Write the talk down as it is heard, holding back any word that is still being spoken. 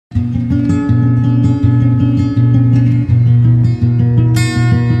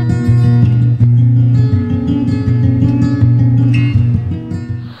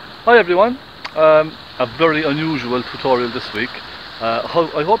Hi everyone, a very unusual tutorial this week. I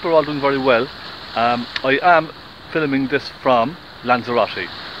hope you're all doing very well. I am filming this from Lanzarote.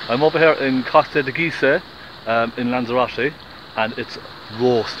 I'm over here in Costa de Gise in Lanzarote, and it's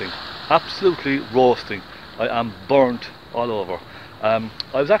roasting, absolutely roasting. I am burnt all over. I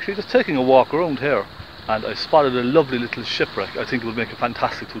was actually just taking a walk around here and I spotted a lovely little shipwreck. I think it would make a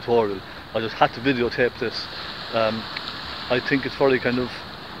fantastic tutorial. I just had to videotape this. I think it's very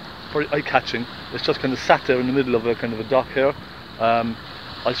eye-catching. It's just kind of sat there in the middle of a kind of a dock here.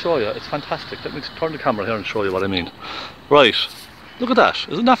 I'll show you, it's fantastic. Let me turn the camera here and show you what I mean. Right, look at that,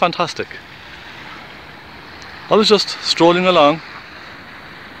 isn't that fantastic? I was just strolling along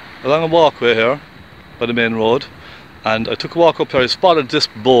a walkway here by the main road, and I took a walk up here. I spotted this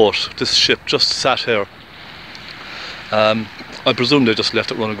boat, this ship just sat here. I presume they just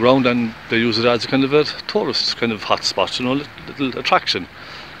left it run aground and they use it as a kind of a tourist kind of hotspot, you know, little attraction.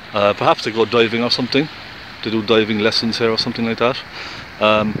 Perhaps they go diving or something. They do diving lessons here or something like that.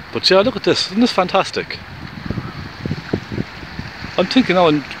 But yeah, look at this, isn't this fantastic? I'm thinking now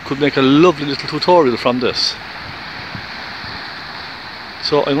I could make a lovely little tutorial from this.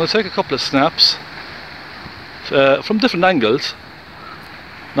 So I'm going to take a couple of snaps from different angles.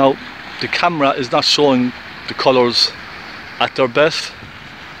 Now the camera is not showing the colours at their best,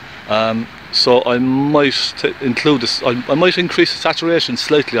 so I might include this. I might increase the saturation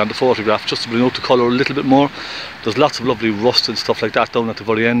slightly on the photograph just to bring out the colour a little bit more. There's lots of lovely rust and stuff like that down at the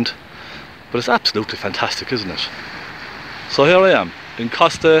very end, but it's absolutely fantastic, isn't it? So here I am in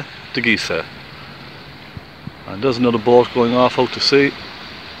Costa de Gise, and there's another boat going off out to sea.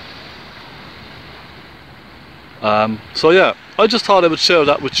 So yeah, I just thought I would share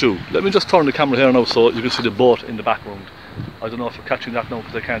that with you. Let me just turn the camera here now so you can see the boat in the background. I don't know if you're catching that now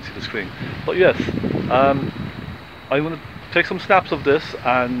because I can't see the screen. But yes, I'm going to take some snaps of this,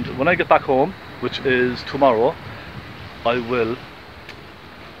 and when I get back home, which is tomorrow, I will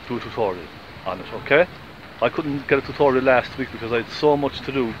do a tutorial on it, okay? I couldn't get a tutorial last week because I had so much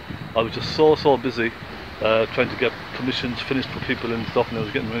to do. I was just so busy trying to get commissions finished for people and stuff, and I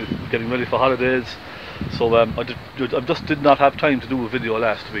was getting ready for holidays. So I just did not have time to do a video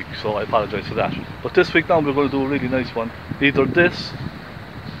last week, so I apologise for that. But this week now we're going to do a really nice one. Either this,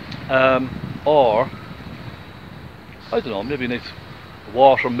 or, I don't know, maybe a nice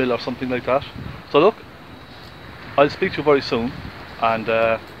water mill or something like that. So look, I'll speak to you very soon, and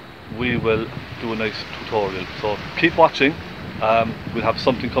we will do a nice tutorial. So keep watching, we'll have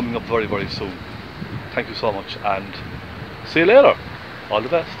something coming up very soon. Thank you so much, and see you later. All the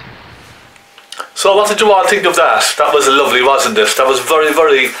best. So what did you all think of that? That was lovely, wasn't it? That was a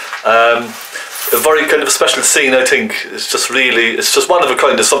very kind of a special scene, I think. It's just one of a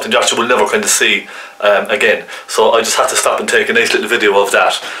kind. It's something you actually will never kind of see again. So I just had to stop and take a nice little video of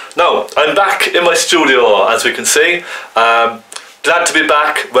that. Now, I'm back in my studio, as we can see. Glad to be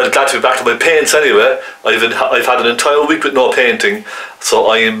back. Well, glad to be back to my paints anyway. I've had an entire week with no painting, so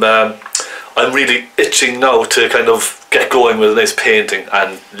I'm really itching now to kind of get going with a nice painting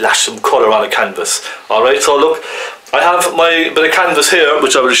and lash some colour on a canvas. Alright, so look, I have my bit of canvas here,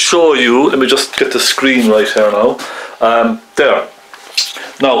 which I will show you. Let me just get the screen right here now. There.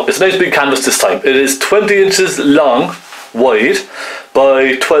 Now, it's a nice big canvas this time. It is 20 inches long, wide,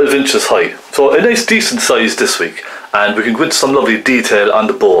 by 12 inches high. So a nice decent size this week. And we can go into some lovely detail on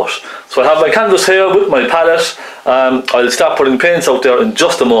the boat. So I have my canvas here with my palette. I'll start putting paints out there in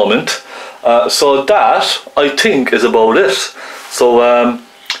just a moment. So that, I think, is about it. So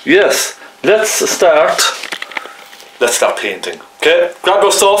yes, let's start painting. Okay, grab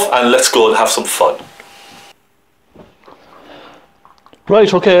your stuff and let's go and have some fun.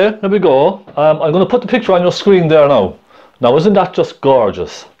 Right, okay, here we go. I'm going to put the picture on your screen there now. Now, isn't that just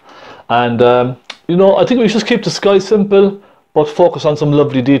gorgeous? And you know, I think we should just keep the sky simple, but focus on some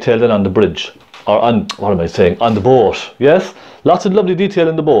lovely detail then on the bridge. Or on, what am I saying, on the boat, yes? Lots of lovely detail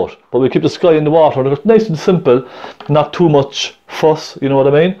in the boat, but we keep the sky in the water, and it's nice and simple, not too much fuss, you know what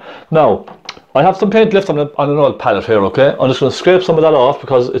I mean? Now, I have some paint left on an old palette here, okay? I'm just going to scrape some of that off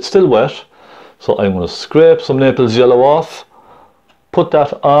because it's still wet. So I'm going to scrape some Naples yellow off, put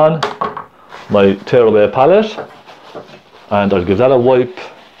that on my tearaway palette, and I'll give that a wipe,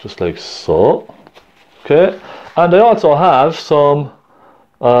 just like so. Okay, and I also have some,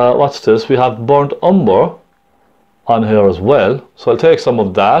 what's this? We have burnt umber on here as well. So I'll take some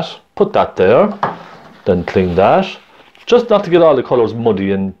of that, put that there, then clean that. Just not to get all the colours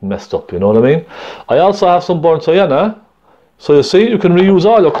muddy and messed up, you know what I mean? I also have some burnt sienna. So you see, you can reuse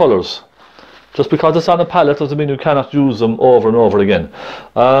all your colours. Just because it's on a palette doesn't mean you cannot use them over and over again.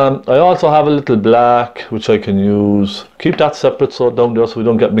 I also have a little black which I can use. Keep that separate so down there so we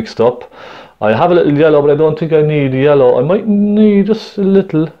don't get mixed up. I have a little yellow, but I don't think I need yellow. I might need just a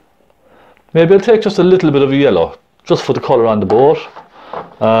little. Maybe I'll take just a little bit of a yellow, just for the colour on the boat.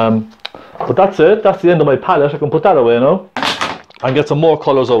 But that's it. That's the end of my palette. I can put that away now and get some more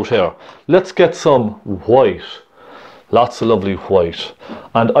colours out here. Let's get some white. Lots of lovely white.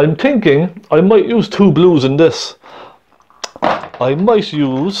 And I'm thinking I might use 2 blues in this. I might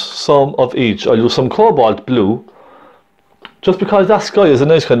use some of each. I'll use some cobalt blue, just because that sky is a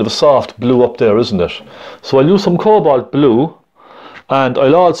nice kind of a soft blue up there, isn't it? So I'll use some cobalt blue, and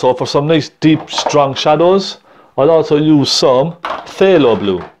I'll also, for some nice deep strong shadows, I'll also use some phthalo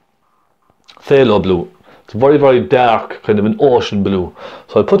blue. Phthalo blue. It's very, very dark, kind of an ocean blue.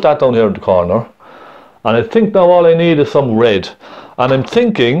 So I'll put that down here in the corner. And I think now all I need is some red. And I'm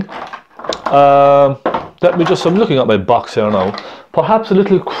thinking, I'm looking at my box here now, perhaps a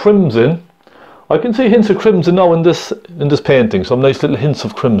little crimson. I can see hints of crimson now in this painting, some nice little hints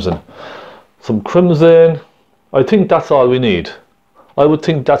of crimson. Some crimson, I think that's all we need. I would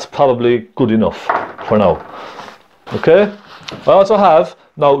think that's probably good enough for now. Okay, I also have,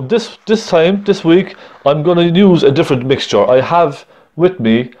 now this week, I'm going to use a different mixture. I have with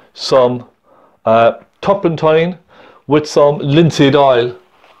me some turpentine with some linseed oil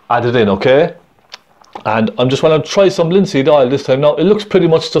added in, okay? And I'm just going to try some linseed oil this time. Now it looks pretty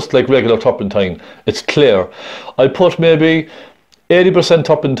much just like regular turpentine. It's clear. I put maybe 80%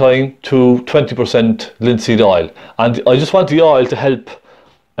 turpentine to 20% linseed oil, and I just want the oil to help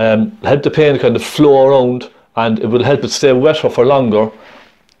the paint kind of flow around, and it will help it stay wetter for longer,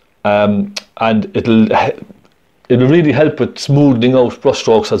 and it'll really help with smoothing out brush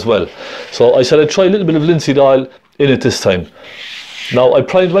strokes as well. So I said I'd try a little bit of linseed oil in it this time. Now I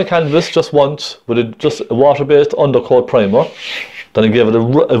primed my canvas just once with just a water-based undercoat primer. Then I gave it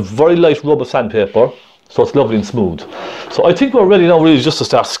a very light rub of sandpaper, so it's lovely and smooth. So I think we're ready now really just to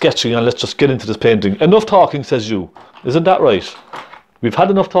start sketching, and let's just get into this painting. Enough talking, says you. Isn't that right? We've had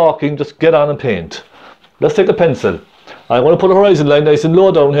enough talking, just get on and paint. Let's take the pencil. I'm going to put a horizon line nice and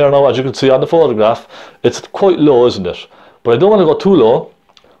low down here now, as you can see on the photograph. It's quite low, isn't it? But I don't want to go too low.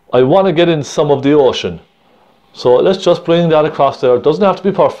 I want to get in some of the ocean. So let's just bring that across there. It doesn't have to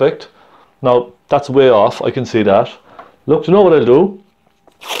be perfect. Now, that's way off, I can see that. Look, you know what I'll do?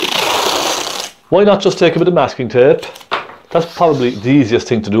 Why not just take a bit of masking tape? That's probably the easiest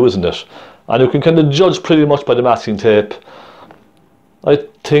thing to do, isn't it? And you can kind of judge pretty much by the masking tape. I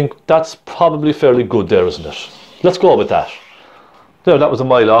think that's probably fairly good there, isn't it? Let's go with that. There, that was a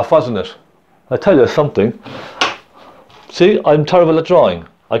mile off, wasn't it? I tell you something. See, I'm terrible at drawing.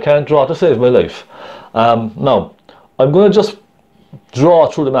 I can't draw to save my life. Now, I'm going to just draw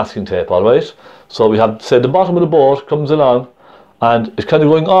through the masking tape, alright? So we have, say, the bottom of the boat comes along, and it's kind of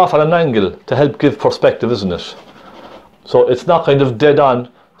going off at an angle to help give perspective, isn't it? So it's not kind of dead on,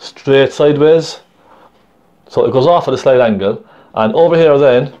 straight sideways. So it goes off at a slight angle, and over here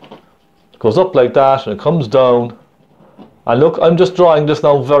then, it goes up like that, and it comes down. And look, I'm just drawing this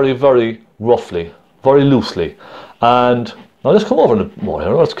now very, very roughly, very loosely. And now let's come over a bit more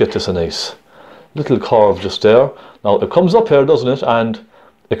here. Let's get this a nice little curve just there. Now it comes up here, doesn't it? And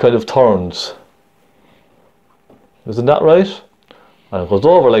it kind of turns. Isn't that right? And it goes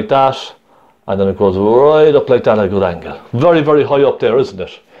over like that, and then it goes right up like that at a good angle. Very, very high up there, isn't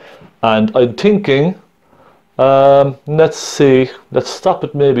it? And I'm thinking, let's see, let's stop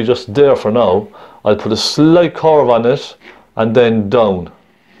it maybe just there for now. I'll put a slight curve on it and then down.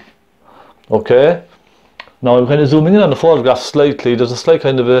 Okay? Now I'm kind of zooming in on the photograph slightly. There's a slight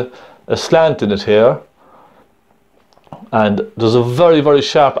kind of a slant in it here. And there's a very, very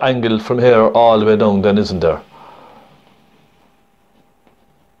sharp angle from here all the way down then, isn't there?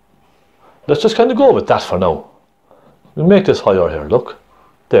 Let's just kind of go with that for now. We'll make this higher here, look.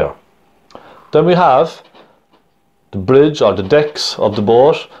 There. Then we have the bridge or the decks of the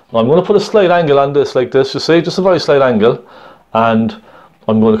boat. Now I'm going to put a slight angle on this like this, you see, just a very slight angle. And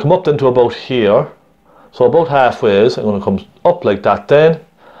I'm going to come up then to about here. So about halfway, I'm going to come up like that then.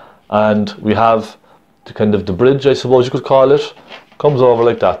 And we have the kind of the bridge, I suppose you could call it. Comes over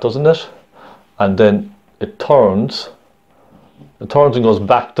like that, doesn't it? And then it turns. It turns and goes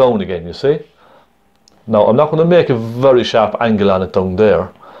back down again, you see. Now I'm not going to make a very sharp angle on it down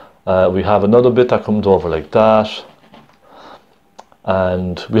there. We have another bit that comes over like that.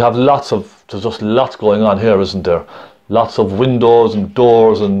 And we have there's just lots going on here, isn't there? Lots of windows and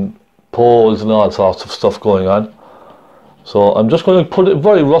doors and poles and all sorts of stuff going on. So I'm just going to put it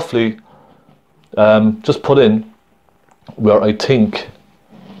very roughly, just put in where I think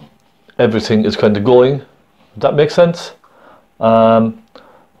everything is kind of going. Does that make sense?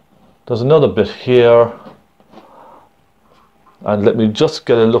 There's another bit here, and let me just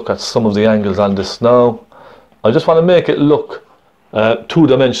get a look at some of the angles on this now. I just want to make it look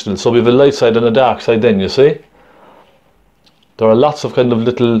two-dimensional, so we have a light side and a dark side then, you see. There are lots of kind of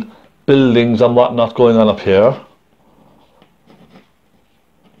little buildings and whatnot going on up here.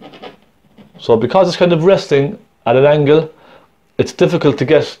 So because it's kind of resting at an angle, it's difficult to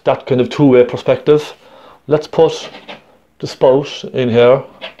get that kind of two-way perspective. Let's put the spout in here,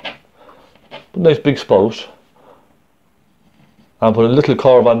 a nice big spout, and put a little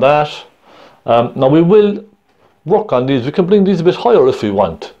curve on that. Now we will work on these. We can bring these a bit higher if we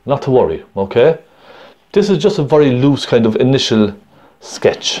want, not to worry, okay? This is just a very loose kind of initial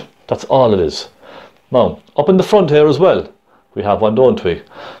sketch. That's all it is. Now, up in the front here as well, we have one, don't we?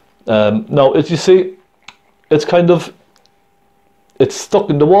 Now, as you see, it's kind of, it's stuck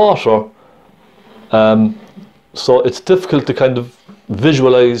in the water, so it's difficult to kind of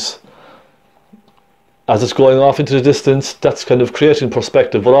visualize as it's going off into the distance. That's kind of creating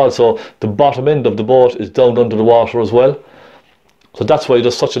perspective, but also the bottom end of the boat is down under the water as well. So that's why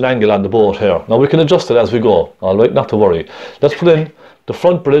there's such an angle on the boat here. Now we can adjust it as we go, alright, not to worry. Let's put in the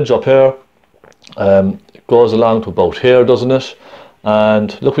front bridge up here. It goes along to about here, doesn't it?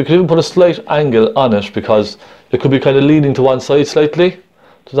 And look, we could even put a slight angle on it because it could be kind of leaning to one side slightly.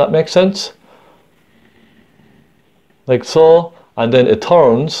 Does that make sense? Like so, and then it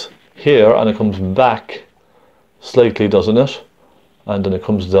turns here and it comes back slightly, doesn't it? And then it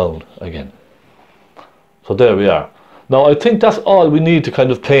comes down again. So there we are. Now I think that's all we need to kind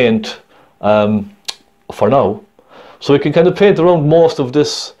of paint for now. So we can kind of paint around most of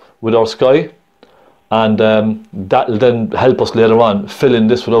this with our sky, and that'll then help us later on fill in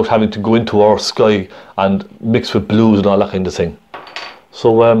this without having to go into our sky and mix with blues and all that kind of thing.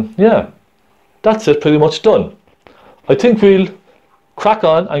 So yeah, that's it, pretty much done. I think we'll crack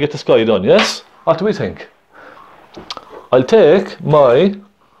on and get the sky done, yes? What do we think? I'll take my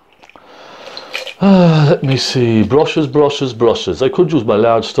let me see, brushes. I could use my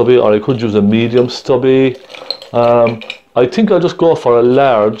large stubby or I could use a medium stubby. I think I'll just go for a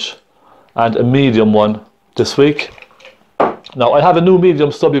large and a medium one this week. Now I have a new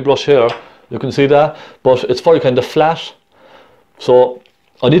medium stubby brush here, you can see that, but it's very kind of flat, so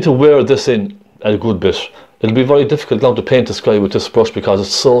I need to wear this in a good bit. It'll be very difficult now to paint the sky with this brush because it's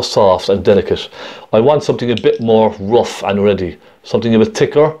so soft and delicate. I want something a bit more rough and ready, something a bit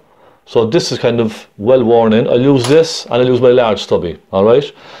thicker. So this is kind of well worn in. I'll use this and I'll use my large stubby,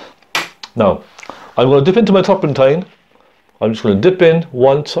 alright? Now, I'm going to dip into my turpentine. I'm just going to dip in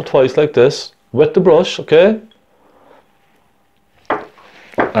once or twice like this, wet the brush, okay?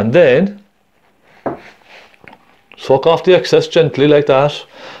 And then soak off the excess gently like that.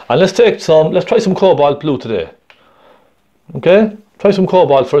 And let's try some cobalt blue today. Okay? Try some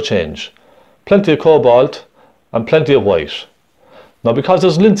cobalt for a change. Plenty of cobalt and plenty of white. Now because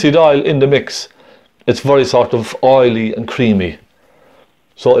there's linseed oil in the mix, it's very sort of oily and creamy.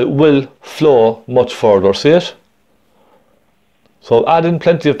 So it will flow much further, see it? So add in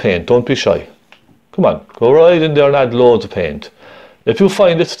plenty of paint, don't be shy. Come on, go right in there and add loads of paint. If you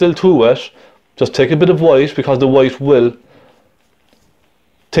find it still too wet, just take a bit of white because the white will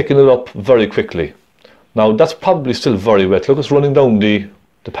thicken it up very quickly. Now that's probably still very wet. Look, it's running down the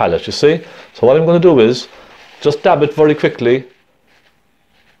palette, you see? So what I'm going to do is just dab it very quickly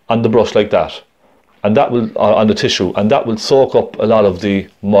on the brush like that, and that will on the tissue, and that will soak up a lot of the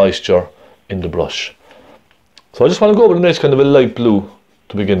moisture in the brush. So I just want to go with a nice kind of a light blue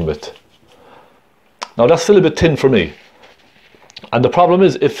to begin with. Now that's still a bit thin for me, and the problem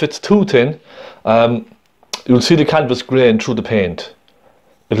is if it's too thin, you'll see the canvas grain through the paint.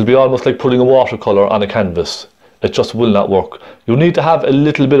 It'll be almost like putting a watercolour on a canvas. It just will not work. You need to have a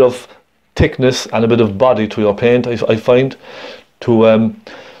little bit of thickness and a bit of body to your paint, I find,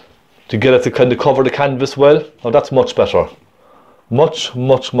 to get it to kind of cover the canvas well. Now that's much better. Much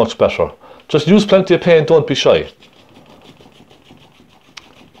better. Just use plenty of paint, don't be shy.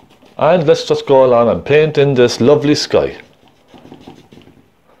 And let's just go along and paint in this lovely sky.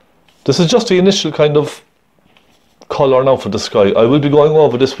 This is just the initial kind of colour now for the sky. I will be going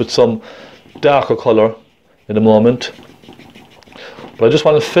over this with some darker colour in a moment. But I just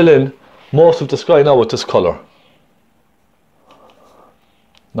want to fill in most of the sky now with this colour.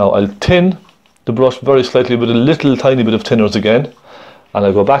 Now I'll thin the brush very slightly with a little tiny bit of thinners again, and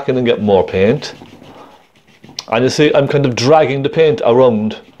I'll go back in and get more paint. And you see I'm kind of dragging the paint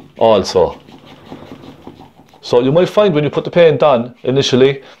around also. So you might find when you put the paint on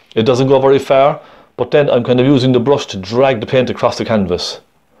initially it doesn't go very far, but then I'm kind of using the brush to drag the paint across the canvas.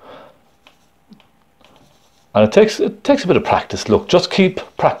 And it takes a bit of practice. Look, just keep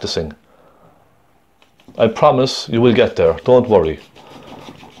practicing. I promise you will get there, don't worry.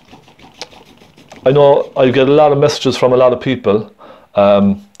 I know I get a lot of messages from a lot of people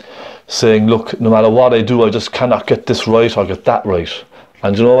saying, look, no matter what I do, I just cannot get this right or get that right.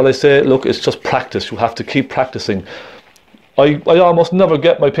 And you know what I say? Look, it's just practice. You have to keep practicing. I almost never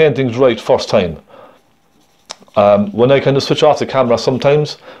get my paintings right first time. When I kind of switch off the camera,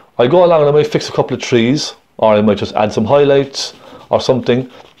 sometimes I go along and I might fix a couple of trees, or I might just add some highlights or something.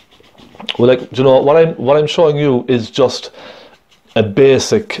 Well, like, you know, what I'm showing you is just a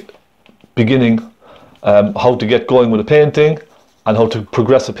basic beginning, how to get going with a painting and how to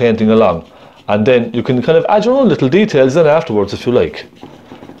progress a painting along. And then you can kind of add your own little details in afterwards if you like.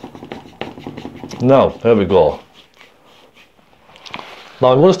 Now, there we go.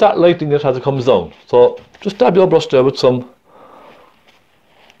 Now I'm going to start lightening it as it comes down. So just dab your brush there with some,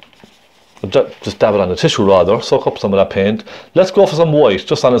 just dab it on the tissue rather, soak up some of that paint. Let's go for some white,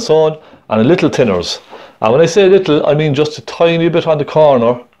 just on its own, and a little thinners. And when I say little, I mean just a tiny bit on the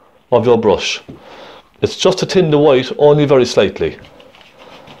corner of your brush. It's just to thin the white, only very slightly.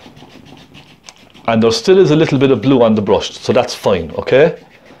 And there still is a little bit of blue on the brush, so that's fine, okay?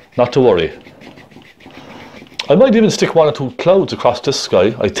 Not to worry. I might even stick one or two clouds across this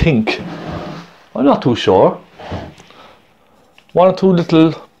sky, I think. I'm not too sure. One or two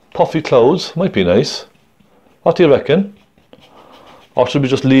little puffy clouds might be nice. What do you reckon? Or should we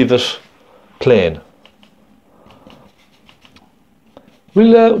just leave it plain?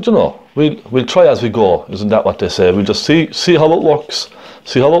 We'll, you know, we'll try as we go. Isn't that what they say? We'll just see how it works,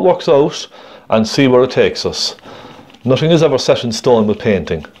 see how it works out, and see where it takes us. Nothing is ever set in stone with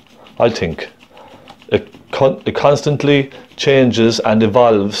painting, I think. It constantly changes and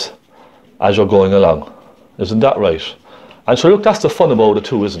evolves as you're going along. Isn't that right? And so look, that's the fun about it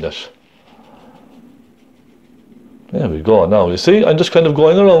too, isn't it? There we go. Now you see, I'm just kind of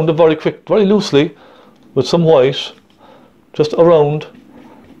going around it very loosely with some white, just around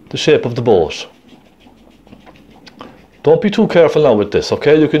the shape of the boat. Don't be too careful now with this,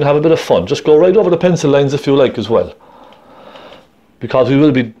 okay? You can have a bit of fun. Just go right over the pencil lines if you like as well, because we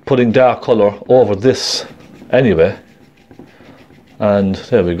will be putting dark colour over this anyway. And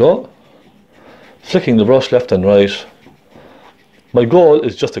there we go, flicking the brush left and right. My goal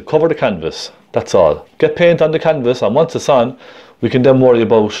is just to cover the canvas, that's all. Get paint on the canvas, and once it's on, we can then worry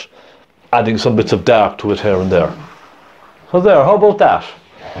about adding some bits of dark to it here and there. So there, how about that?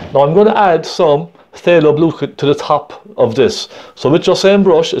 Now I'm going to add some phthalo blue to the top of this. So with your same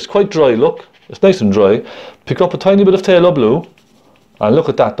brush, it's quite dry, look, it's nice and dry. Pick up a tiny bit of phthalo blue, and look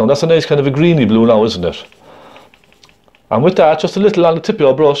at that now, that's a nice kind of a greeny blue now, isn't it? And with that, just a little on the tip of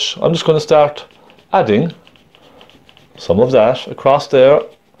your brush, I'm just going to start adding some of that across there,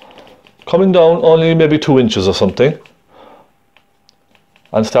 coming down only maybe 2 inches or something,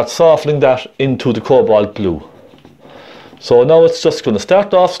 and start softening that into the cobalt blue. So now it's just going to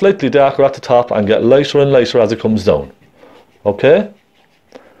start off slightly darker at the top and get lighter and lighter as it comes down. Okay?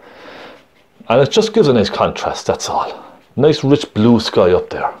 And it just gives a nice contrast, that's all. Nice rich blue sky up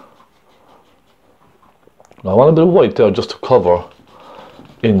there. Now I want a bit of white there just to cover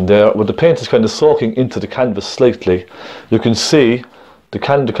in there. Where the paint is kind of soaking into the canvas slightly, you can see the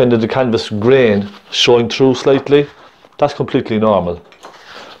canvas grain showing through slightly. That's completely normal.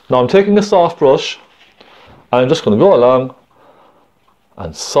 Now I'm taking a soft brush and I'm just going to go along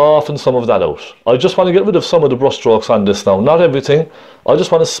and soften some of that out. I just want to get rid of some of the brush strokes on this now, not everything. I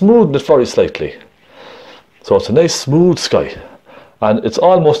just want to smoothen it very slightly. So it's a nice smooth sky, and it's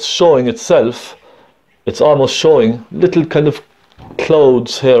almost showing itself. It's almost showing little kind of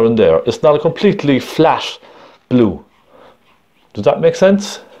clouds here and there. It's not a completely flat blue. Does that make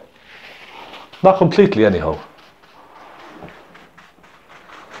sense? Not completely anyhow.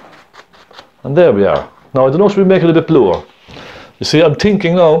 And there we are. Now I don't know, should we make it a bit bluer? You see, I'm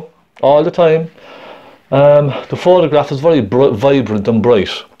thinking now, all the time, the photograph is very vibrant and bright.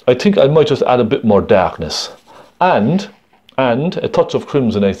 I think I might just add a bit more darkness. And a touch of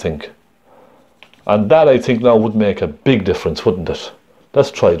crimson, I think. And that, I think, now would make a big difference, wouldn't it? Let's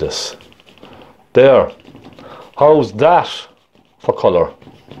try this. There. How's that for colour?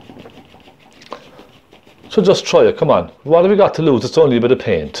 So just try it, come on. What have we got to lose? It's only a bit of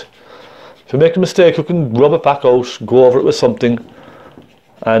paint. If you make a mistake, you can rub it back out, go over it with something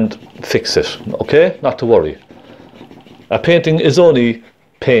and fix it, okay? Not to worry. A painting is only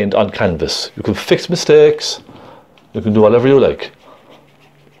paint on canvas. You can fix mistakes, you can do whatever you like.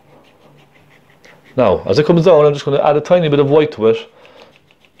 Now, as it comes down, I'm just going to add a tiny bit of white to it,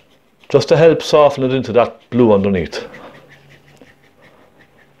 just to help soften it into that blue underneath.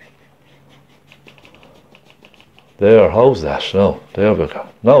 There, how's that? No, there we go.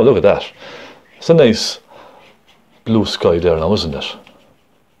 Now look at that. It's a nice blue sky there now, isn't it?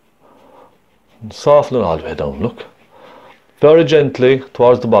 And soften it all the way down, look. Very gently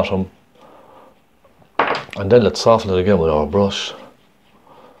towards the bottom. And then let's soften it again with our brush.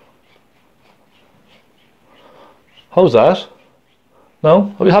 How's that?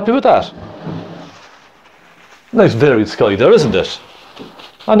 Now, are we happy with that? Nice varied sky there, isn't it?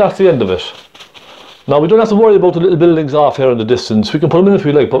 And that's the end of it. Now we don't have to worry about the little buildings off here in the distance. We can put them in if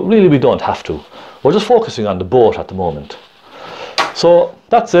we like, but really we don't have to. We're just focusing on the boat at the moment. So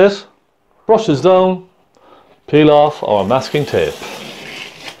that's it. Brushes down, peel off our masking tape.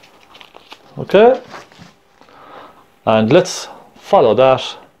 Okay? And let's follow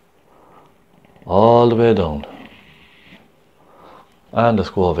that all the way down. And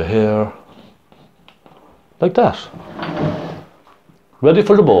let's go over here, like that. Ready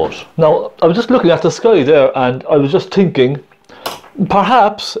for the boat. Now, I was just looking at the sky there and I was just thinking,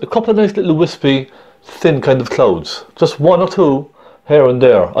 perhaps a couple of nice little wispy, thin kind of clouds. Just one or two here and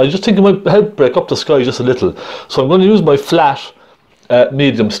there. I was just thinking it might help break up the sky just a little. So I'm going to use my flat,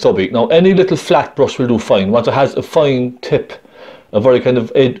 medium stubby. Now, any little flat brush will do fine. Once it has a fine tip, a very kind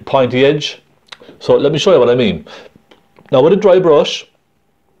of pointy edge. So let me show you what I mean. Now, with a dry brush,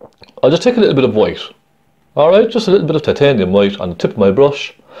 I'll just take a little bit of white. Alright, just a little bit of titanium white on the tip of my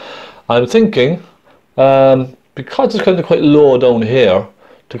brush. I'm thinking, because it's kind of quite low down here,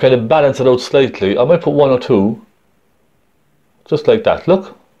 to kind of balance it out slightly, I might put one or two, just like that,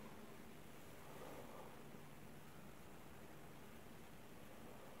 look.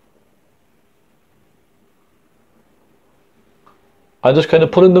 I'm just kind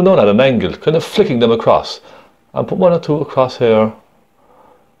of putting them down at an angle, kind of flicking them across. And put one or two across here.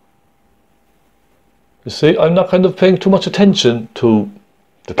 You see, I'm not kind of paying too much attention to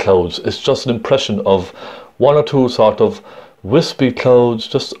the clouds. It's just an impression of one or two sort of wispy clouds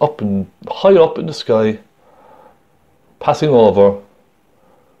just up and high up in the sky, passing over.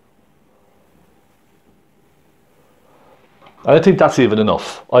 And I think that's even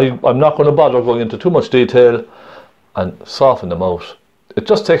enough. I'm not going to bother going into too much detail and soften them out. It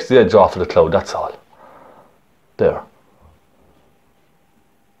just takes the edge off of the cloud, that's all. There.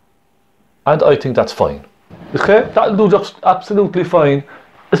 And I think that's fine. Okay, that'll do just absolutely fine.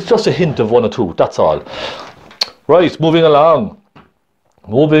 It's just a hint of one or two, that's all. Right, moving along.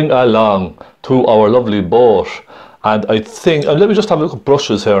 Moving along to our lovely boat. And I think, and let me just have a look at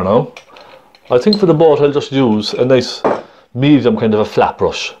brushes here now. I think for the boat I'll just use a nice medium kind of a flat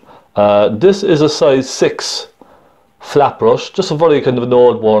brush. This is a size 6 flat brush, just a very kind of an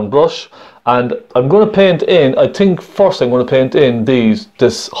old worn brush. And I'm going to paint in, I think first I'm going to paint in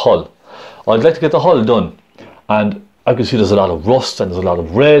this hull. I'd like to get the hull done, and I can see there's a lot of rust and there's a lot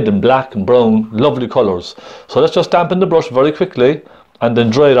of red and black and brown, lovely colours. So let's just dampen the brush very quickly and then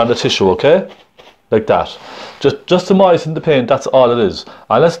dry it on the tissue, okay? Like that. Just to moisten the paint, that's all it is.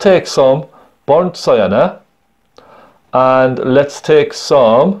 And let's take some burnt sienna and let's take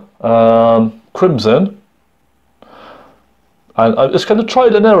some crimson. And I'm just kind of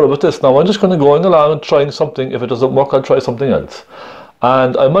trial and error with this now. I'm just going to go along and trying something. If it doesn't work, I'll try something else.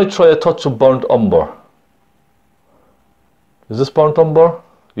 And I might try a touch of burnt umber. Is this burnt umber?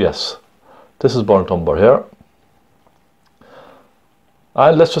 Yes. This is burnt umber here.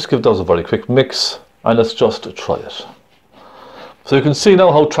 And let's just give those a very quick mix. And let's just try it. So you can see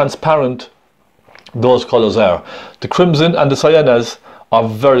now how transparent those colours are. The crimson and the siennas are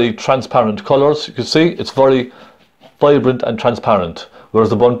very transparent colours. You can see it's very vibrant and transparent, whereas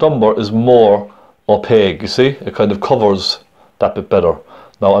the burnt umber is more opaque. You see, it kind of covers that bit better.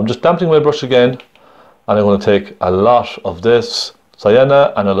 Now I'm just dampening my brush again, and I'm going to take a lot of this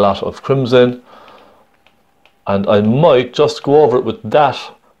sienna and a lot of crimson, and I might just go over it with that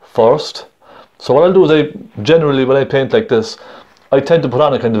first. So what I'll do is generally when I paint like this, I tend to put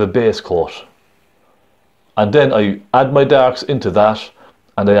on a kind of a base coat, and then I add my darks into that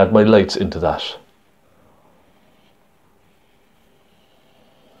and I add my lights into that.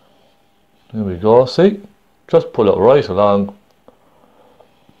 There we go, see? Just pull it right along.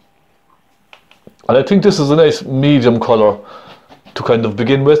 And I think this is a nice medium colour to kind of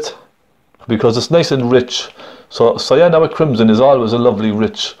begin with, because it's nice and rich. So sienna with crimson is always a lovely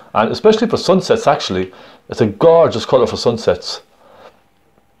rich, and especially for sunsets actually, it's a gorgeous colour for sunsets.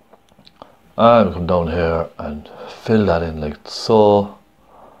 And we come down here and fill that in like so.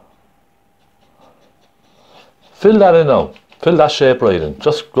 Fill that in now, fill that shape right in.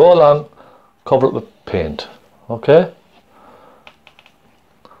 Just go along, cover it with paint, okay?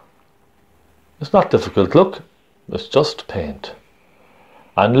 It's not difficult, look, it's just paint.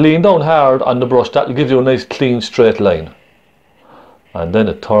 and lean down hard on the brush. That will give you a nice clean straight line. And then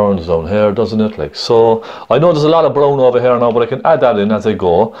it turns down here, doesn't it, like so. I know there's a lot of brown over here now, but I can add that in as I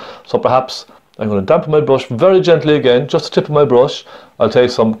go. So perhaps I'm going to dampen my brush very gently again, just the tip of my brush. I'll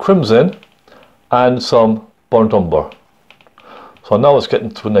take some crimson and some burnt umber. So now it's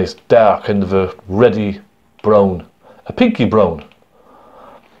getting to a nice dark kind of a reddy brown, a pinky brown.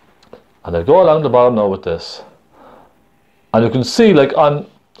 And I'll go along the bottom now with this. And you can see, like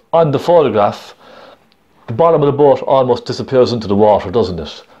on the photograph, the bottom of the boat almost disappears into the water, doesn't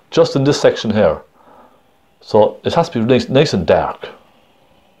it? Just in this section here. So it has to be nice and dark.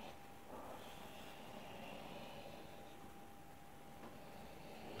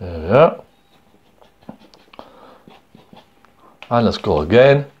 There we are. And let's go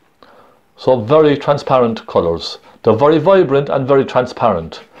again. So very transparent colours. They're very vibrant and very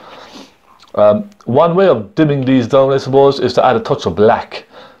transparent. One way of dimming these down, I suppose, is to add a touch of black.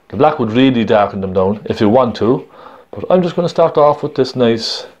 The black would really darken them down if you want to, but I'm just going to start off with this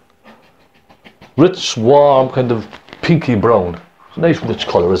nice rich, warm, kind of pinky brown. It's a nice rich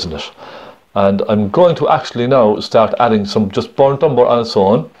colour, isn't it? And I'm going to actually now start adding some just burnt umber and so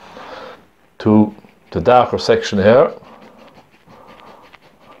on to the darker section here.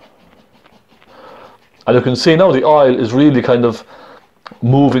 And you can see now the oil is really kind of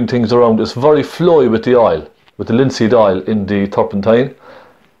moving things around. It's very flowy with the oil, with the linseed oil in the turpentine.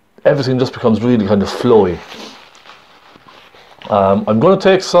 Everything just becomes really kind of flowy. I'm going to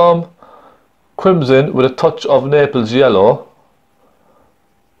take some crimson with a touch of Naples yellow,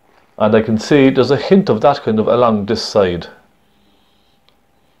 and I can see there's a hint of that kind of along this side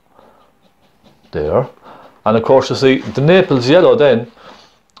there. And of course, you see the Naples yellow then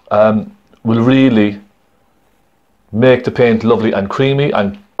will really make the paint lovely and creamy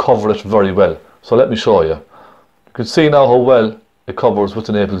and cover it very well. So let me show you. You can see now how well it covers with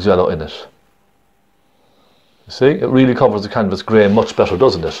the Naples yellow in it. You see, it really covers the canvas grain much better,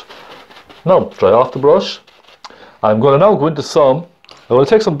 doesn't it? Now, dry off the brush. I'm going to now go into some, I'm going to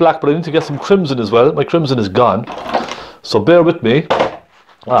take some black, but I need to get some crimson as well. My crimson is gone, so bear with me.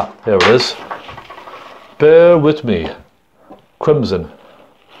 Ah, here it is. Bear with me. Crimson.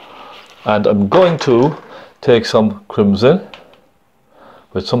 And I'm going to take some crimson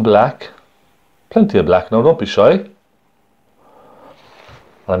with some black. Plenty of black now, don't be shy.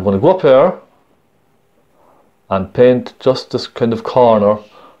 I'm going to go up here and paint just this kind of corner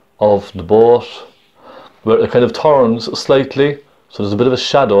of the boat where it kind of turns slightly, so there's a bit of a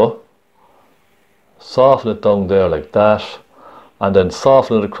shadow. Soften it down there like that, and then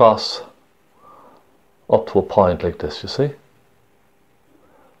soften it across up to a point like this, you see.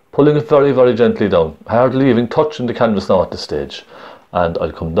 Pulling it very, very gently down, hardly even touching the canvas now at this stage. And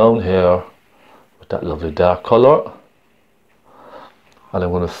I'll come down here with that lovely dark colour. And I'm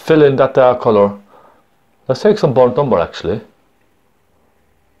going to fill in that dark colour. Let's take some burnt umber actually.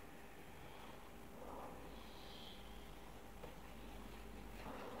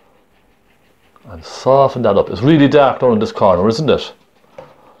 And soften that up. It's really dark down in this corner, isn't it?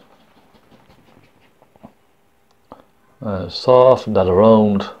 Soften that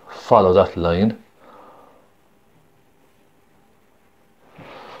around, follow that line.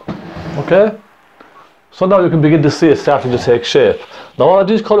 Okay. So now you can begin to see it starting to take shape. Now all of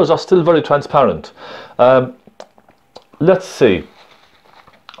these colours are still very transparent. Let's see.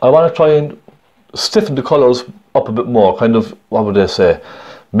 I want to try and stiffen the colours up a bit more, kind of, what would they say,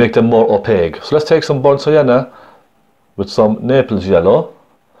 make them more opaque. So let's take some burnt sienna with some Naples yellow,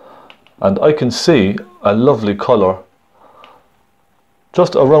 and I can see a lovely colour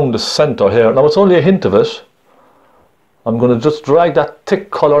just around the centre here. Now it's only a hint of it. I'm going to just drag that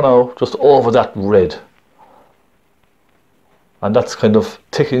thick colour now just over that red. And that's kind of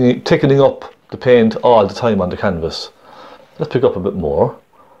thickening up the paint all the time on the canvas. Let's pick up a bit more.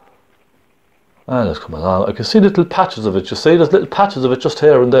 And let's come along. I can see little patches of it, you see? There's little patches of it just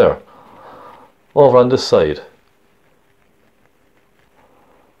here and there. Over on this side.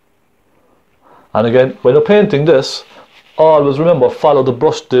 And again, when you're painting this, always remember, follow the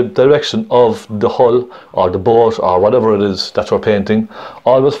brush direction of the hull or the boat or whatever it is that you're painting.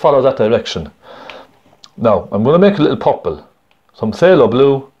 Always follow that direction. Now, I'm going to make a little purple. Some phthalo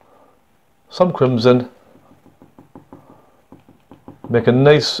blue, some crimson. Make a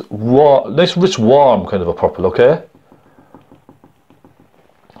nice rich warm kind of a purple, okay?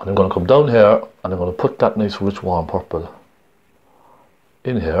 And I'm going to come down here and I'm going to put that nice rich warm purple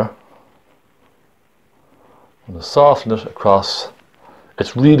in here. I'm going to soften it across.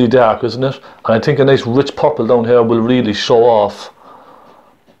 It's really dark, isn't it? And I think a nice rich purple down here will really show off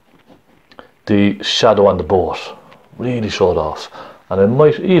the shadow on the boat. Really show it off. And I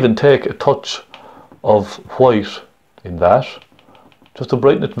might even take a touch of white in that, just to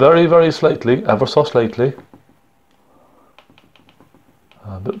brighten it very, very slightly, ever so slightly.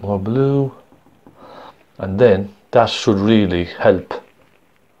 A bit more blue, and then that should really help.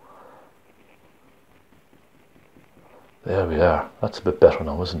 There we are. That's a bit better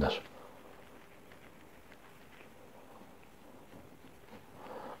now, isn't it?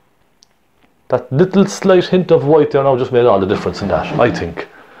 That little slight hint of white there now just made all the difference in that, I think.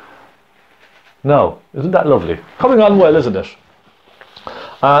 Now, isn't that lovely? Coming on well, isn't it?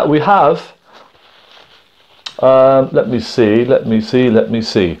 We have, let me see.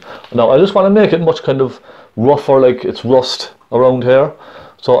 Now, I just want to make it much kind of rougher, like it's rust around here.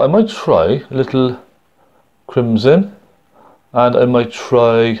 So I might try a little crimson, and I might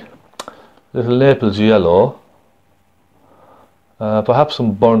try a little Naples yellow, perhaps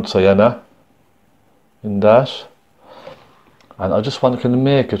some burnt sienna in that, and I just want to kind of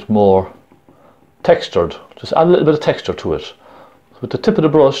make it more textured, just add a little bit of texture to it. So with the tip of the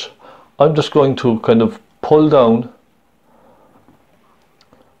brush, I'm just going to kind of pull down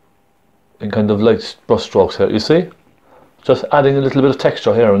in kind of light brush strokes here, you see? Just adding a little bit of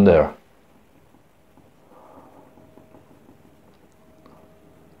texture here and there.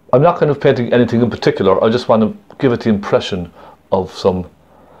 I'm not kind of painting anything in particular, I just want to give it the impression of some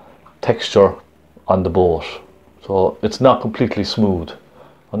texture on the boat. So it's not completely smooth.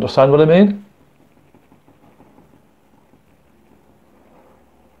 Understand what I mean?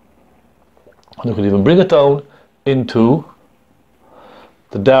 And you could even bring it down into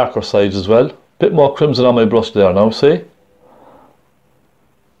the darker sides as well. Bit more crimson on my brush there now, see?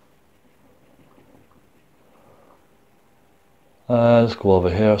 Let's go over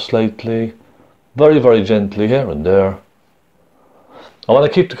here slightly, very, very gently here and there. I want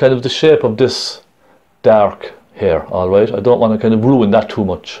to keep the kind of the shape of this dark here, alright? I don't want to kind of ruin that too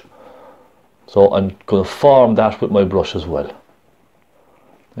much. So I'm going to form that with my brush as well.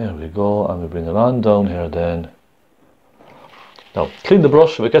 There we go, and we bring it on down here then. Now, clean the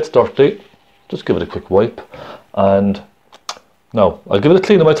brush. If it gets dirty, just give it a quick wipe. And now, I'll give it a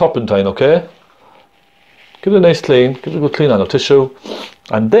clean on my turpentine, okay? Give it a nice clean, give it a good clean on a tissue.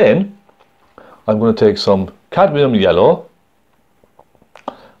 And then, I'm going to take some cadmium yellow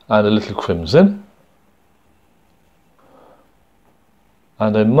and a little crimson.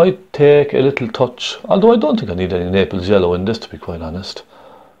 And I might take a little touch, although I don't think I need any Naples yellow in this, to be quite honest.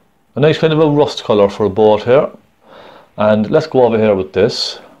 A nice kind of a rust colour for a boat here. And let's go over here with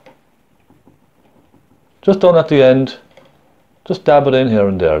this. Just down at the end, just dab it in here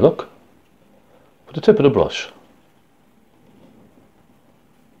and there, look. With the tip of the brush.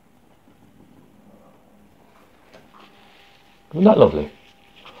 Isn't that lovely?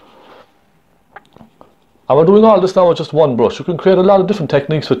 And we're doing all this now with just one brush. You can create a lot of different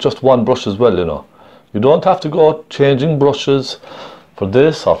techniques with just one brush as well, you know. You don't have to go changing brushes for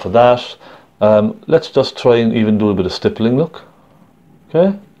this or for that. Let's just try and even do a bit of stippling, look.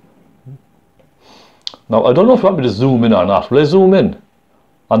 Okay. Now, I don't know if you want me to zoom in or not. Will I zoom in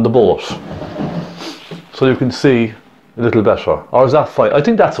on the boat so you can see a little better? Or is that fine? I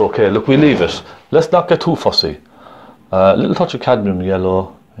think that's okay. Look, we leave it. Let's not get too fussy. A little touch of cadmium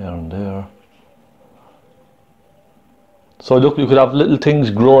yellow here and there. So look, you could have little things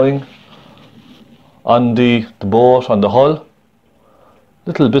growing on the boat, on the hull.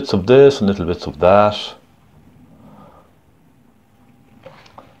 Little bits of this and little bits of that.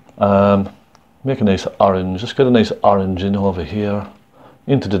 Make a nice orange, just get a nice orange in over here.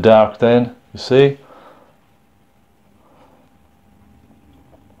 Into the dark then, you see.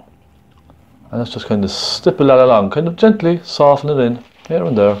 And let's just kind of stipple that along, kind of gently soften it in, here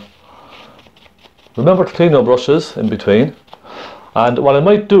and there. Remember to clean your brushes in between. And what I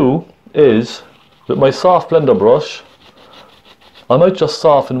might do is, with my soft blender brush, I might just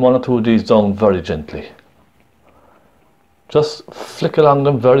soften one or two of these down very gently. Just flick along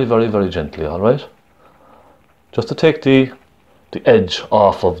them very, very, very gently, alright? Just to take the edge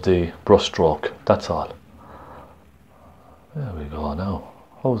off of the brush stroke, that's all. There we go now.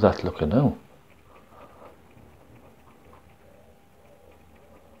 How's that looking now?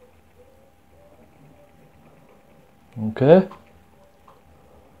 Okay.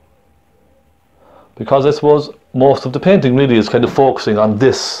 Because I suppose most of the painting really is kind of focusing on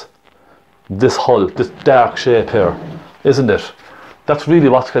this hull, this dark shape here, isn't it? That's really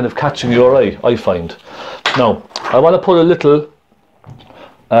what's kind of catching your eye, I find. Now, I want to put a little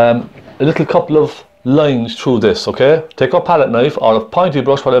couple of lines through this, okay? Take a palette knife or a pointy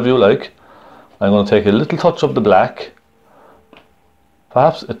brush, whatever you like. I'm going to take a little touch of the black,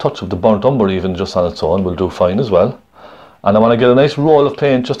 perhaps a touch of the burnt umber even just on its own will do fine as well. And I want to get a nice roll of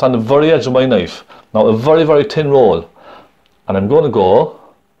paint just on the very edge of my knife. Now a very, very thin roll. And I'm going to go,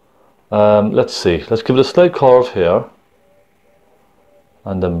 let's see, let's give it a slight curve here.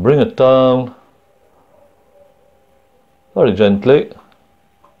 And then bring it down very gently,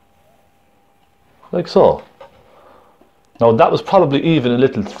 like so. Now that was probably even a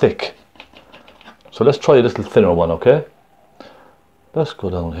little thick, so let's try a little thinner one, okay? Let's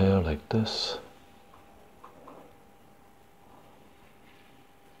go down here like this.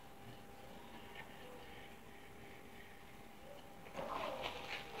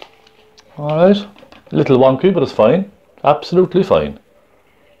 Alright, a little wonky, but it's fine, absolutely fine.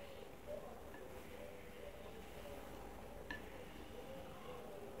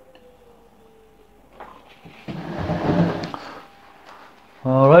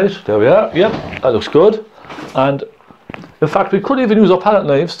 Alright, there we are. Yep, that looks good. And in fact, we could even use our palette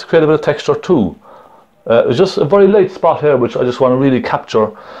knives to create a bit of texture too. It's just a very light spot here, which I just want to really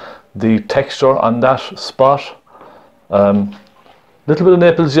capture the texture on that spot. Little bit of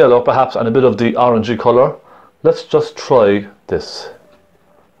Naples yellow perhaps, and a bit of the orangey colour. Let's just try this.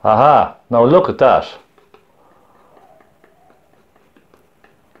 Aha, now look at that.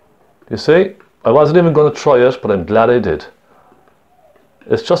 You see, I wasn't even going to try it, but I'm glad I did.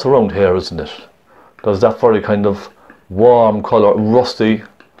 It's just around here, isn't it? There's that very kind of warm colour, rusty,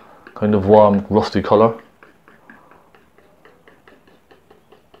 kind of warm, rusty colour.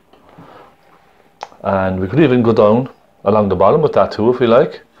 And we could even go down along the bottom with that too, if we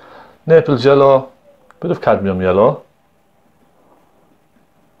like. Naples yellow, bit of cadmium yellow.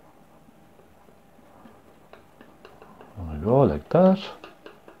 There we go, like that.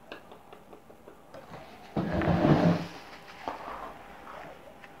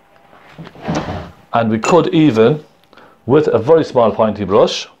 And we could even, with a very small pointy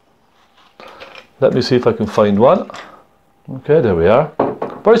brush, let me see if I can find one. Okay, there we are.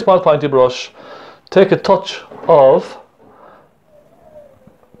 Very small pointy brush. Take a touch of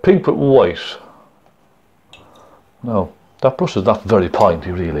pink with white. Now, that brush is not very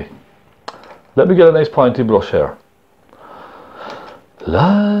pointy really. Let me get a nice pointy brush here.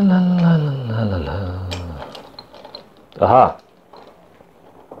 La la la la la la. Aha.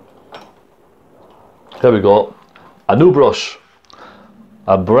 There we go, a new brush,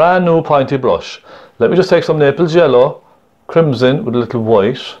 a brand new pointy brush. Let me just take some Naples yellow, crimson with a little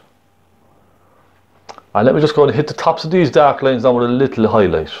white, and let me just go and hit the tops of these dark lines down with a little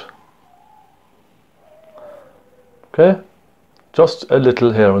highlight. Okay, just a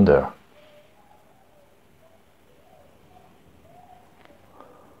little here and there.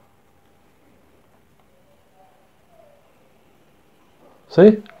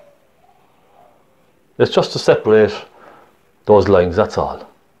 See? It's just to separate those lines, that's all.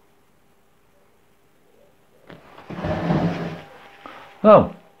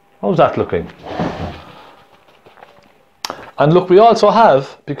 Now, how's that looking? And look, we also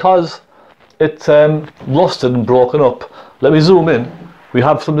have, because it's rusted and broken up, let me zoom in, we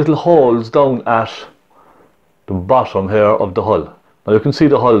have some little holes down at the bottom here of the hull. Now you can see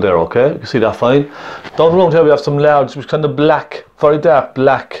the hull there, okay? You can see that fine. Down around here we have some large, which kind of black, very dark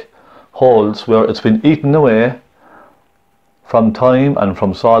black holes where it's been eaten away from time and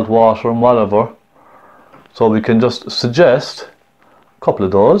from salt water and whatever. So we can just suggest a couple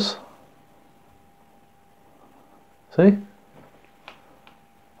of those. See?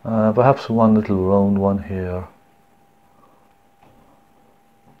 Perhaps one little round one here.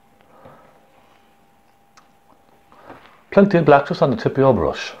 Plenty of black just on the tip of your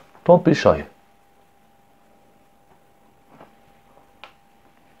brush. Don't be shy.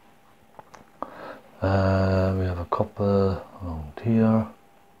 We have a couple around here.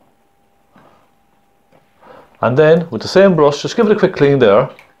 And then with the same brush, just give it a quick clean there.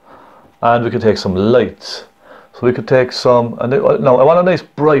 And we can take some lights. So we could take some, and now I want a nice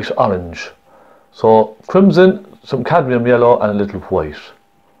bright orange. So crimson, some cadmium yellow and a little white.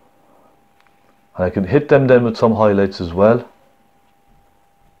 And I can hit them then with some highlights as well.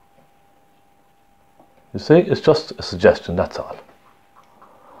 You see, it's just a suggestion, that's all.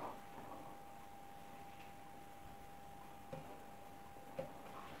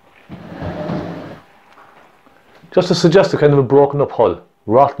 Just to suggest a kind of a broken up hull,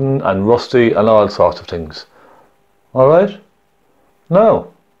 rotten and rusty and all sorts of things. Alright, now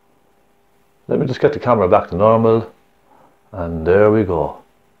let me just get the camera back to normal, and there we go.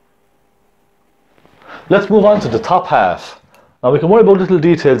 Let's move on to the top half. Now we can worry about little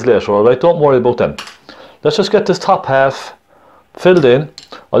details later, alright, don't worry about them. Let's just get this top half filled in.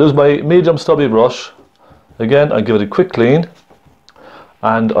 I'll use my medium stubby brush. Again, I'll give it a quick clean,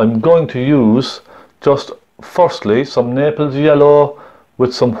 and I'm going to use just firstly some Naples yellow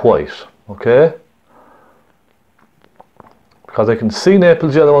with some white, okay? Because I can see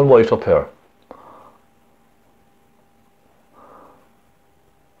Naples yellow and white up here.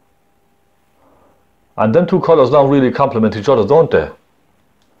 And them two colours now really complement each other, don't they?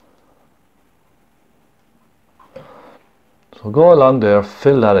 So go along there,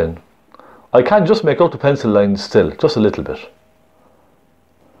 fill that in. I can just make out the pencil lines still, just a little bit.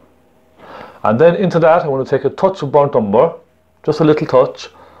 And then into that I want to take a touch of burnt umber, just a little touch,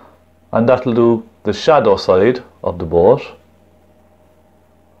 and that'll do the shadow side of the boat.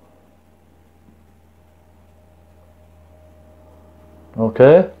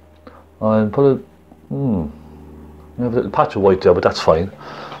 Okay, and put it, you have a little patch of white there, but that's fine.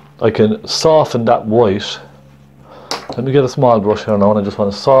 I can soften that white. Let me get a small brush here now, and I just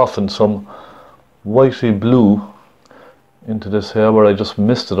want to soften some whitey blue into this here where I just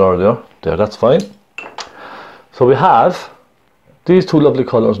missed it earlier. There, that's fine. So we have these two lovely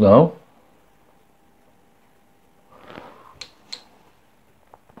colours now.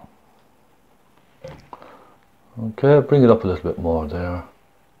 Okay, bring it up a little bit more there.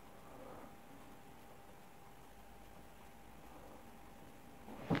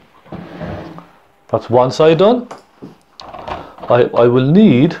 That's one side done. I will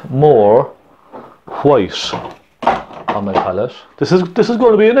need more white on my palette. This is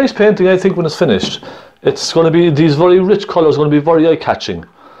going to be a nice painting, I think, when it's finished. It's going to be, these very rich colours are going to be very eye-catching,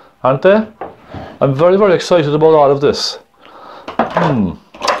 aren't they? I'm very, very excited about all of this. And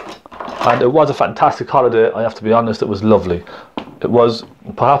it was a fantastic holiday, I have to be honest. It was lovely. It was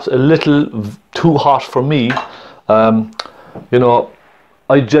perhaps a little too hot for me. You know,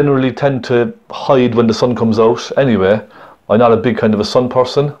 I generally tend to hide when the sun comes out anyway. I'm not a big kind of a sun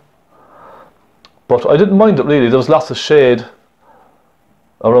person. But I didn't mind it really. There was lots of shade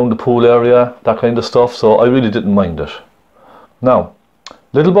around the pool area, that kind of stuff, so I really didn't mind it. Now,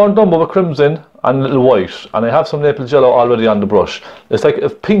 little burnt umber with crimson and a little white, and I have some Naples yellow already on the brush. It's like a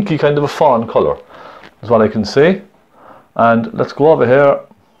pinky kind of a fawn colour, is what I can see. And let's go over here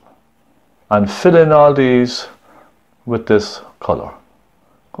and fill in all these with this colour.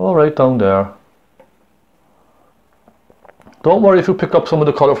 Go right down there. Don't worry if you pick up some of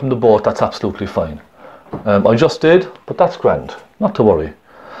the colour from the boat, that's absolutely fine. I just did, but that's grand, not to worry.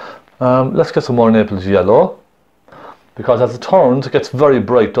 Let's get some more Naples yellow, because as it turns it gets very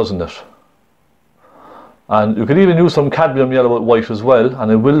bright, doesn't it? And you can even use some cadmium yellow with white as well,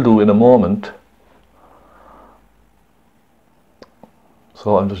 and I will do in a moment.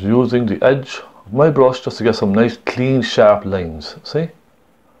 So I'm just using the edge of my brush just to get some nice clean sharp lines, see?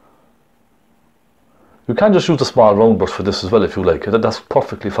 You can just use a small round brush for this as well if you like. That's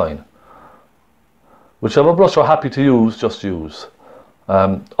perfectly fine. Whichever brush you're happy to use, just use.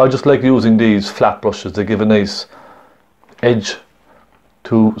 I just like using these flat brushes. They give a nice edge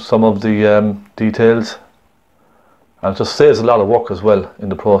to some of the details. And it just saves a lot of work as well in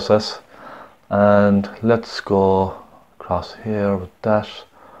the process. And let's go across here with that.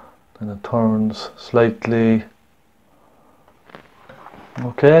 Then it turns slightly.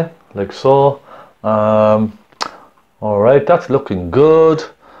 Okay, like so. Alright, that's looking good.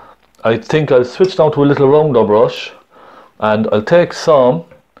 I think I'll switch down to a little rounder brush, and I'll take some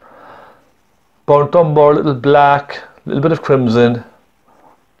burnt umber, a little black, a little bit of crimson,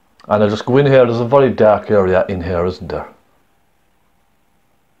 and I'll just go in here. There's a very dark area in here, isn't there?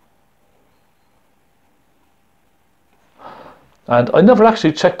 And I never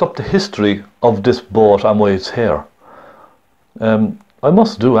actually checked up the history of this boat and why it's here. I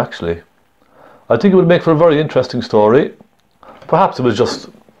must do actually. I think it would make for a very interesting story. Perhaps it was just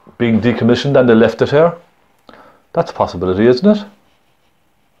being decommissioned and they left it here. That's a possibility, isn't it?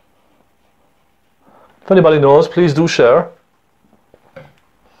 If anybody knows, please do share.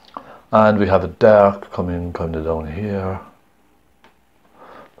 And we have a dark coming kind of down here,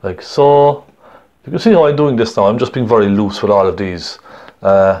 like so. You can see how I'm doing this now. I'm just being very loose with all of these.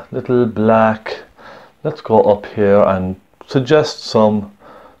 Little black. Let's go up here and suggest some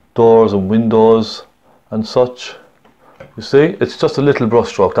doors and windows and such. You see, it's just a little brush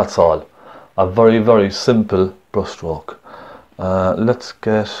stroke, that's all. A very, very simple brush stroke. Let's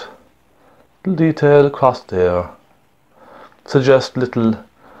get a little detail across there. Suggest little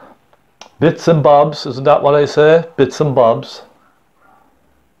bits and bobs, isn't that what I say? Bits and bobs.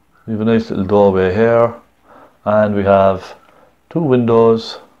 We have a nice little doorway here, and we have two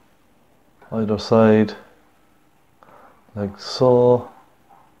windows either side, like so.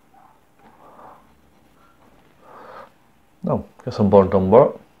 Now, get some burnt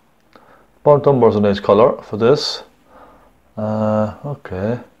umber. Burnt umber is a nice colour for this.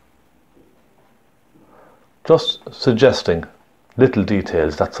 Okay. Just suggesting little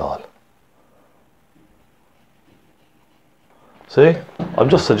details, that's all. See? I'm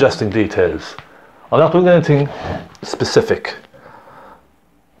just suggesting details. I'm not doing anything specific.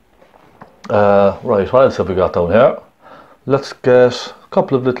 Right, what else have we got down here? Let's get a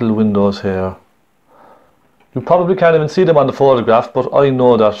couple of little windows here. You probably can't even see them on the photograph, but I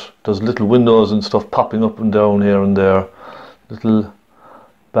know that there's little windows and stuff popping up and down here and there. Little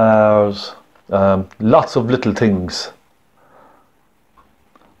bars, lots of little things.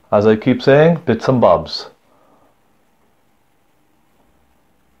 As I keep saying, bits and bobs.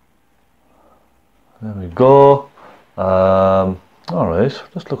 There we go. Alright,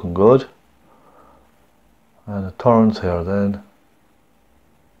 just looking good. And it turns here then.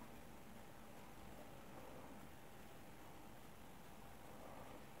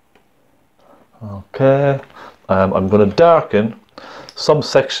 Okay, I'm going to darken some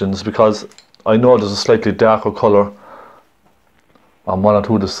sections because I know there's a slightly darker colour on one or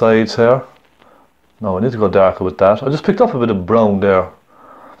two of the sides here. No, I need to go darker with that. I just picked up a bit of brown there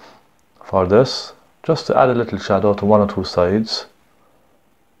for this, just to add a little shadow to one or two sides.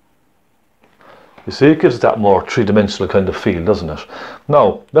 You see, it gives that more three-dimensional kind of feel, doesn't it?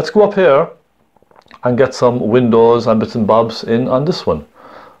 Now, let's go up here and get some windows and bits and bobs in on this one.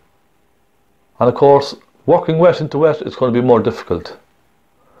 And of course, working wet into wet is going to be more difficult.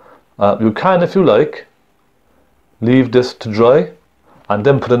 You can, if you like, leave this to dry and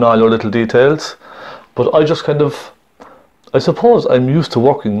then put in all your little details. But I just kind of, I suppose I'm used to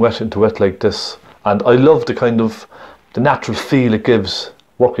working wet into wet like this. And I love the kind of, the natural feel it gives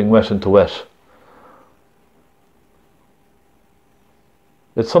working wet into wet.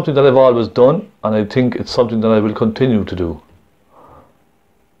 It's something that I've always done, and I think it's something that I will continue to do.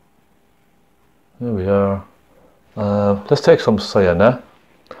 There we are. Let's take some sienna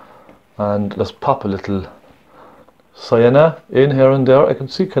and let's pop a little sienna in here and there. I can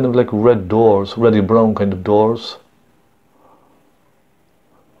see kind of like red doors, reddy brown kind of doors,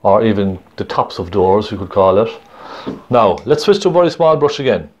 or even the tops of doors, you could call it. Now let's switch to a very small brush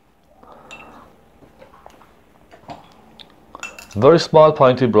again. Very small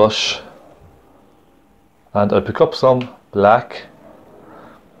pointy brush, and I pick up some black.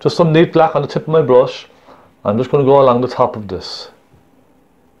 Just some neat black on the tip of my brush. I'm just going to go along the top of this.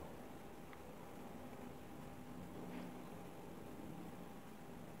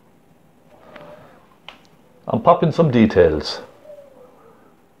 I'm popping some details.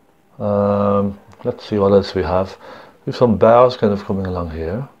 Let's see what else we have. We have some bars kind of coming along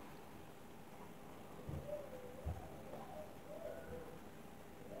here.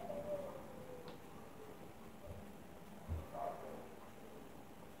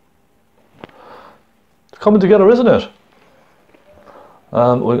 Coming together, isn't it?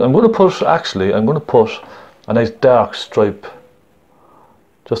 I'm going to put, actually, I'm going to put a nice dark stripe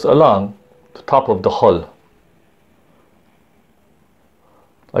just along the top of the hull.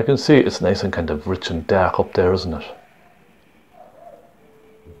 I can see it's nice and kind of rich and dark up there, isn't it?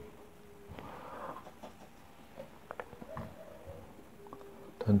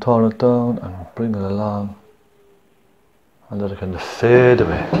 Then turn it down and bring it along and let it kind of fade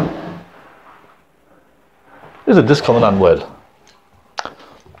away. Isn't this coming on well?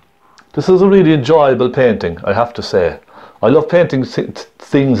 This is a really enjoyable painting, I have to say. I love painting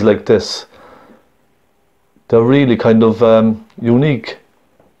things like this. They're really kind of unique.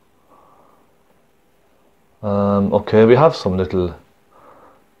 Okay, we have some little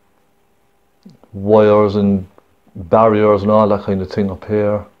wires and barriers and all that kind of thing up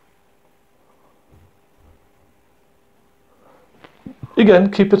here.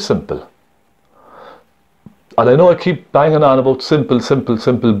 Again, keep it simple. And I know I keep banging on about simple, simple,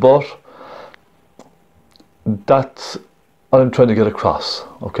 simple, but that's what I'm trying to get across,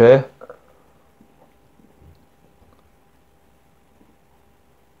 okay?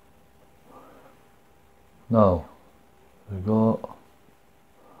 Now, there we go.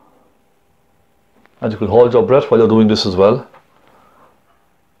 And you can hold your breath while you're doing this as well.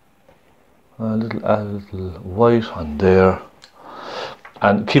 Add a little white on there.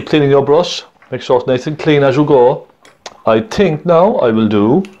 And keep cleaning your brush. Make sure it's nice and clean as you go. I think now I will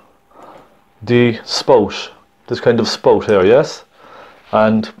do the spout. This kind of spout here, yes?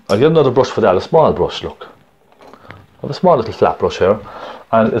 And I'll get another brush for that, a small brush, look. I have a small little flat brush here.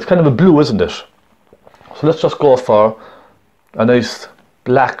 And it's kind of a blue, isn't it? So let's just go for a nice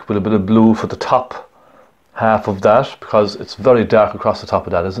black with a bit of blue for the top half of that, because it's very dark across the top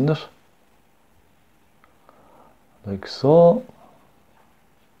of that, isn't it? Like so.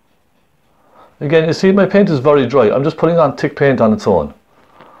 Again, you see my paint is very dry. I'm just putting on thick paint on its own.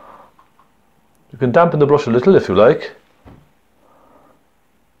 You can dampen the brush a little if you like.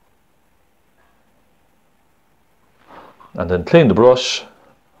 And then clean the brush.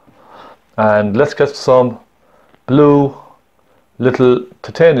 And let's get some blue, little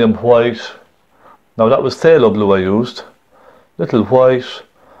titanium white. Now that was phthalo blue I used. Little white,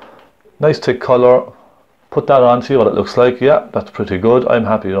 nice thick colour. Put that on, see what it looks like. Yeah, that's pretty good. I'm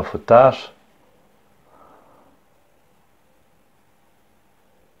happy enough with that.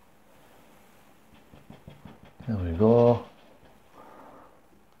 There we go.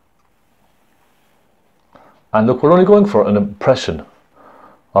 And look, we're only going for an impression.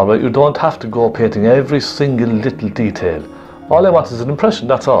 Alright, you don't have to go painting every single little detail. All I want is an impression,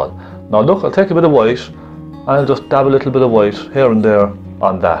 that's all. Now look, I'll take a bit of white and I'll just dab a little bit of white here and there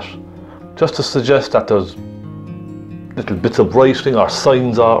on that. Just to suggest that there's little bits of writing or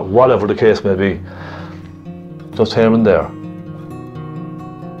signs or whatever the case may be. Just here and there.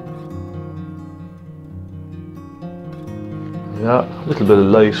 Yeah, a little bit of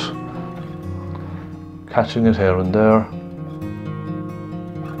light. Catching it here and there.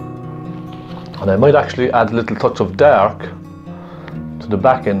 And I might actually add a little touch of dark to the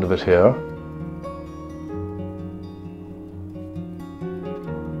back end of it here.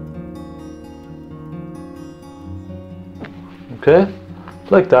 Okay,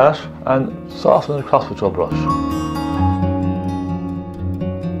 like that, and soften it across with your brush.